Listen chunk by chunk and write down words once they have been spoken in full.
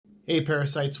Hey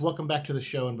Parasites, welcome back to the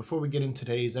show. And before we get into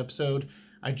today's episode,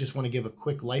 I just want to give a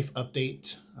quick life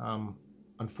update.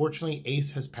 Unfortunately,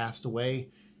 Ace has passed away.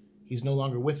 He's no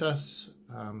longer with us.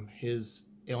 His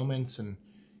ailments and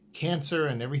cancer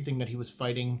and everything that he was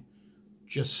fighting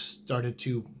just started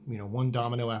to, one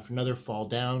domino after another fall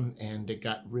down, and it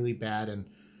got really bad. And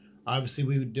obviously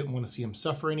we didn't want to see him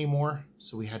suffer anymore.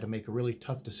 So we had to make a really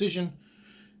tough decision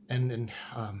and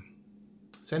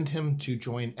send him to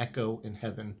join Echo in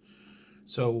heaven.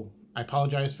 So I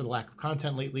apologize for the lack of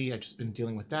content lately. I've just been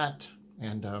dealing with that,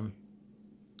 and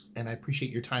I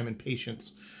appreciate your time and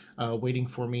patience waiting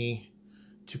for me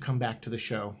to come back to the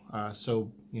show.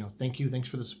 So thank you. Thanks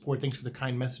for the support. Thanks for the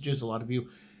kind messages. A lot of you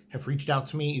have reached out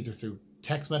to me either through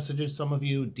text messages, some of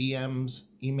you DMs,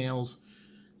 emails,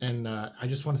 and I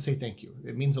just want to say thank you.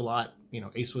 It means a lot.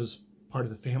 Ace was part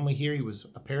of the family here. He was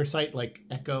a parasite like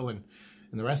Echo and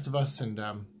the rest of us, and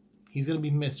he's going to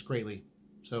be missed greatly.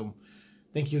 So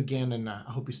thank you again, and I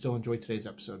hope you still enjoyed today's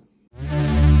episode.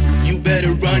 You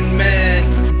better run,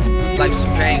 man. Life's a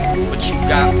pain, but you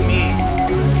got me.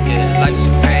 Yeah, life's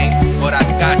a pain, but I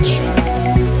got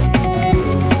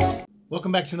you.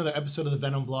 Welcome back to another episode of the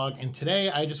Venom vlog, and today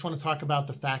I just want to talk about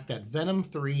the fact that Venom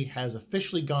 3 has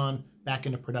officially gone back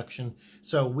into production.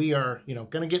 So we are,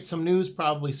 going to get some news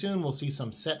probably soon. We'll see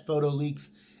some set photo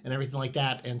leaks and everything like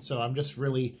that, and so I'm just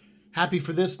really happy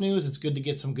for this news. It's good to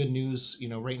get some good news,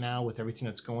 right now with everything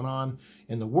that's going on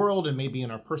in the world and maybe in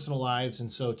our personal lives.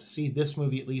 And so to see this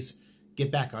movie at least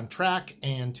get back on track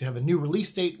and to have a new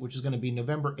release date, which is going to be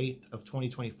November 8th of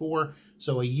 2024.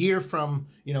 So a year from,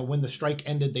 when the strike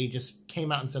ended, they just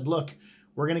came out and said, look,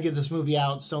 we're going to get this movie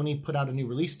out. Sony put out a new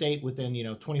release date within,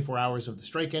 24 hours of the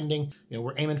strike ending.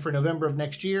 We're aiming for November of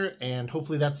next year, and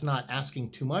hopefully that's not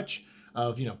asking too much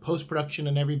of, post-production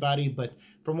and everybody. But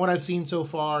from what I've seen so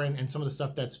far and some of the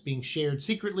stuff that's being shared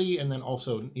secretly and then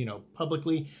also,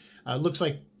 publicly, looks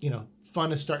like,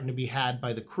 fun is starting to be had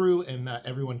by the crew and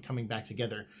everyone coming back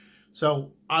together.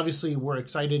 So obviously we're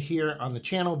excited here on the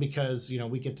channel because,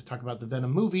 we get to talk about the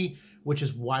Venom movie, which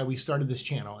is why we started this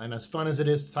channel. And as fun as it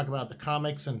is to talk about the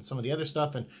comics and some of the other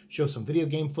stuff and show some video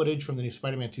game footage from the new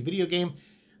Spider-Man 2 video game,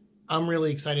 I'm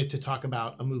really excited to talk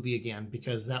about a movie again,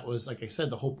 because that was, like I said,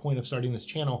 the whole point of starting this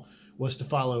channel was to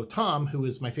follow Tom, who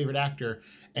is my favorite actor,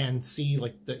 and see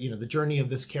the journey of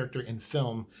this character in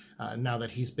film now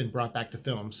that he's been brought back to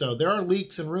film. So there are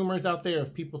leaks and rumors out there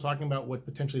of people talking about what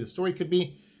potentially the story could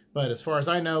be, but as far as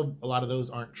I know, a lot of those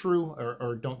aren't true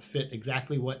or don't fit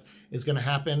exactly what is going to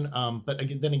happen. But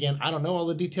then again, I don't know all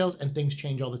the details, and things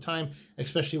change all the time,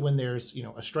 especially when there's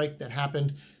a strike that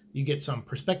happened. You get some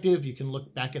perspective. You can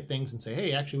look back at things and say,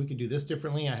 hey, actually, we could do this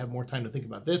differently. I have more time to think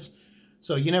about this.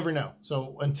 So you never know.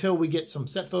 So until we get some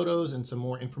set photos and some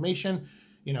more information,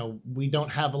 we don't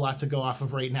have a lot to go off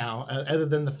of right now, other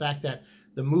than the fact that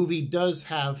the movie does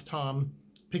have Tom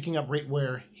picking up right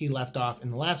where he left off in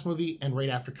the last movie and right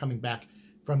after coming back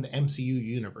from the MCU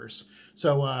universe.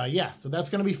 So yeah, so that's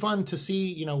going to be fun to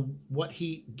see, what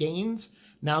he gains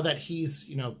now that he's,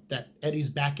 that Eddie's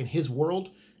back in his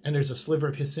world and there's a sliver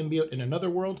of his symbiote in another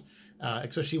world,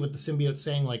 especially with the symbiote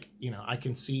saying I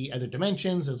can see other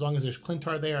dimensions. As long as there's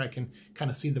Clintar there, I can kind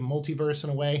of see the multiverse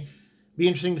in a way. Be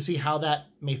interesting to see how that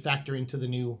may factor into the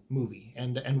new movie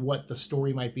and what the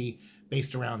story might be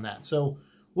based around that. So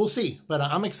we'll see, but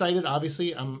I'm excited.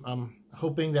 Obviously, I'm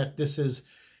hoping that this is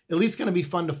at least going to be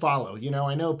fun to follow.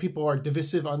 I know people are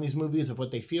divisive on these movies of what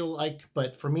they feel like,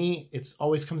 but for me, it's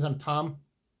always comes down to Tom.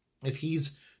 If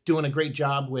he's doing a great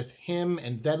job with him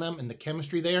and Venom and the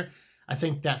chemistry there, I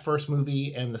think that first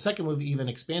movie and the second movie, even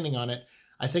expanding on it,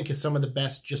 I think is some of the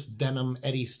best just Venom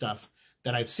Eddie stuff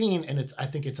that I've seen. And I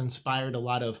think it's inspired a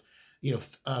lot of,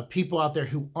 people out there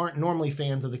who aren't normally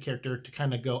fans of the character to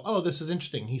kind of go, oh, this is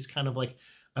interesting. He's kind of like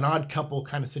an odd couple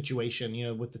kind of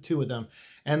situation, with the two of them.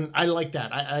 And I like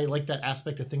that. I like that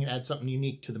aspect. I think it adds something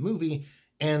unique to the movie.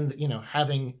 And,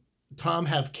 having Tom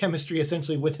have chemistry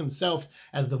essentially with himself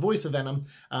as the voice of Venom,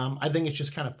 I think it's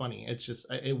just kind of funny. It's just,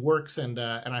 it works. And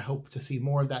I hope to see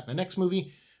more of that in the next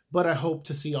movie. But I hope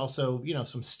to see also,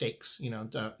 some stakes,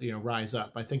 rise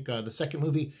up. I think the second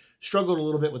movie struggled a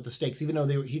little bit with the stakes, even though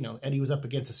they were, Eddie was up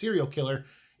against a serial killer.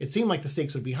 It seemed like the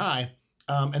stakes would be high.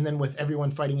 And then with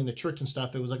everyone fighting in the church and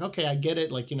stuff, it was like, okay, I get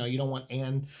it. You don't want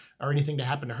Anne or anything to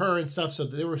happen to her and stuff. So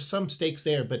there were some stakes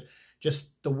there, but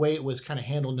just the way it was kind of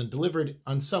handled and delivered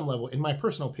on some level, in my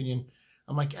personal opinion,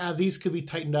 I'm like, these could be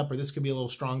tightened up or this could be a little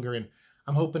stronger. And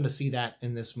I'm hoping to see that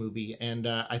in this movie. And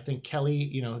I think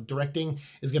Kelly, directing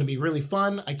is going to be really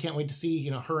fun. I can't wait to see,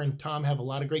 her and Tom have a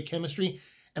lot of great chemistry.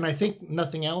 And I think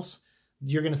nothing else,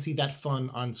 you're going to see that fun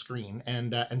on screen.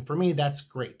 And for me, that's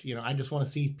great. You know, I just want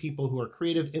to see people who are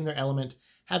creative in their element,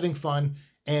 having fun,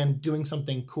 and doing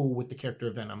something cool with the character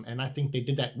of Venom. And I think they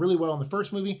did that really well in the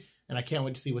first movie, and I can't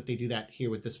wait to see what they do that here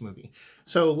with this movie.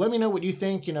 So let me know what you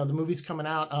think. You know, the movie's coming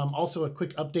out. Also, a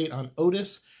quick update on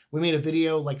Otis. We made a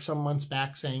video like some months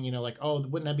back saying, you know, like, oh,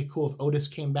 wouldn't that be cool if Otis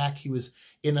came back? He was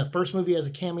in the first movie as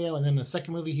a cameo, and then in the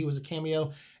second movie he was a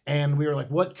cameo. And we were like,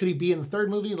 what could he be in the third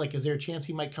movie? Like, is there a chance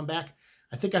he might come back?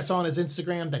 I think I saw on his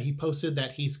Instagram that he posted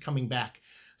that he's coming back.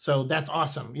 So that's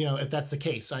awesome, you know, if that's the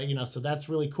case. You know, so that's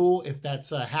really cool if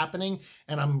that's happening.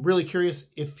 And I'm really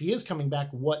curious if he is coming back,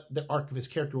 what the arc of his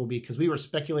character will be, because we were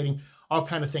speculating all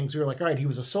kind of things. We were like, all right, he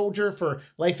was a soldier for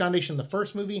Life Foundation in the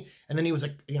first movie, and then he was,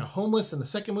 like, you know, homeless in the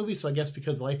second movie. So I guess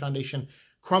because the Life Foundation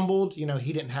crumbled, you know,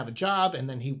 he didn't have a job, and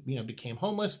then he, you know, became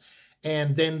homeless.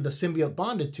 And then the symbiote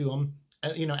bonded to him,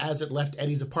 you know, as it left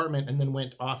Eddie's apartment and then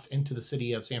went off into the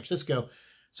city of San Francisco.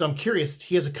 So I'm curious,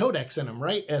 he has a codex in him,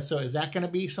 right? So is that going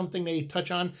to be something they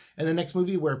touch on in the next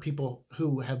movie, where people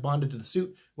who have bonded to the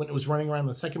suit when it was running around in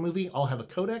the second movie all have a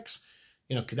codex?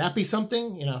 You know, could that be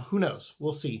something? You know, who knows?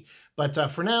 We'll see. But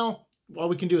for now, all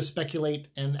we can do is speculate.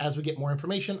 And as we get more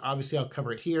information, obviously I'll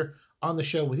cover it here on the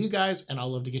show with you guys, and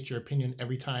I'll love to get your opinion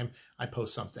every time I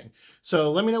post something.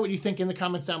 So let me know what you think in the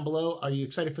comments down below. Are you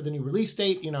excited for the new release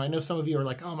date? You know, I know some of you are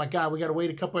like, oh my God, we got to wait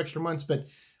a couple extra months, but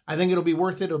I think it'll be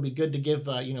worth it. It'll be good to give,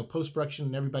 you know, post-production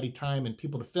and everybody time, and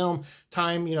people to film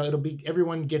time. You know, it'll be,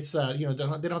 everyone gets, you know, they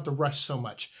don't have to rush so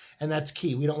much. And that's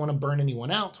key. We don't want to burn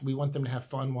anyone out. We want them to have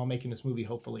fun while making this movie,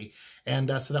 hopefully. And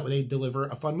so that way they deliver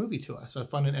a fun movie to us, a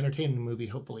fun and entertaining movie,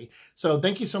 hopefully. So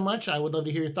thank you so much. I would love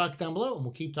to hear your thoughts down below, and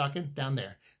we'll keep talking down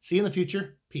there. See you in the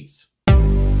future. Peace.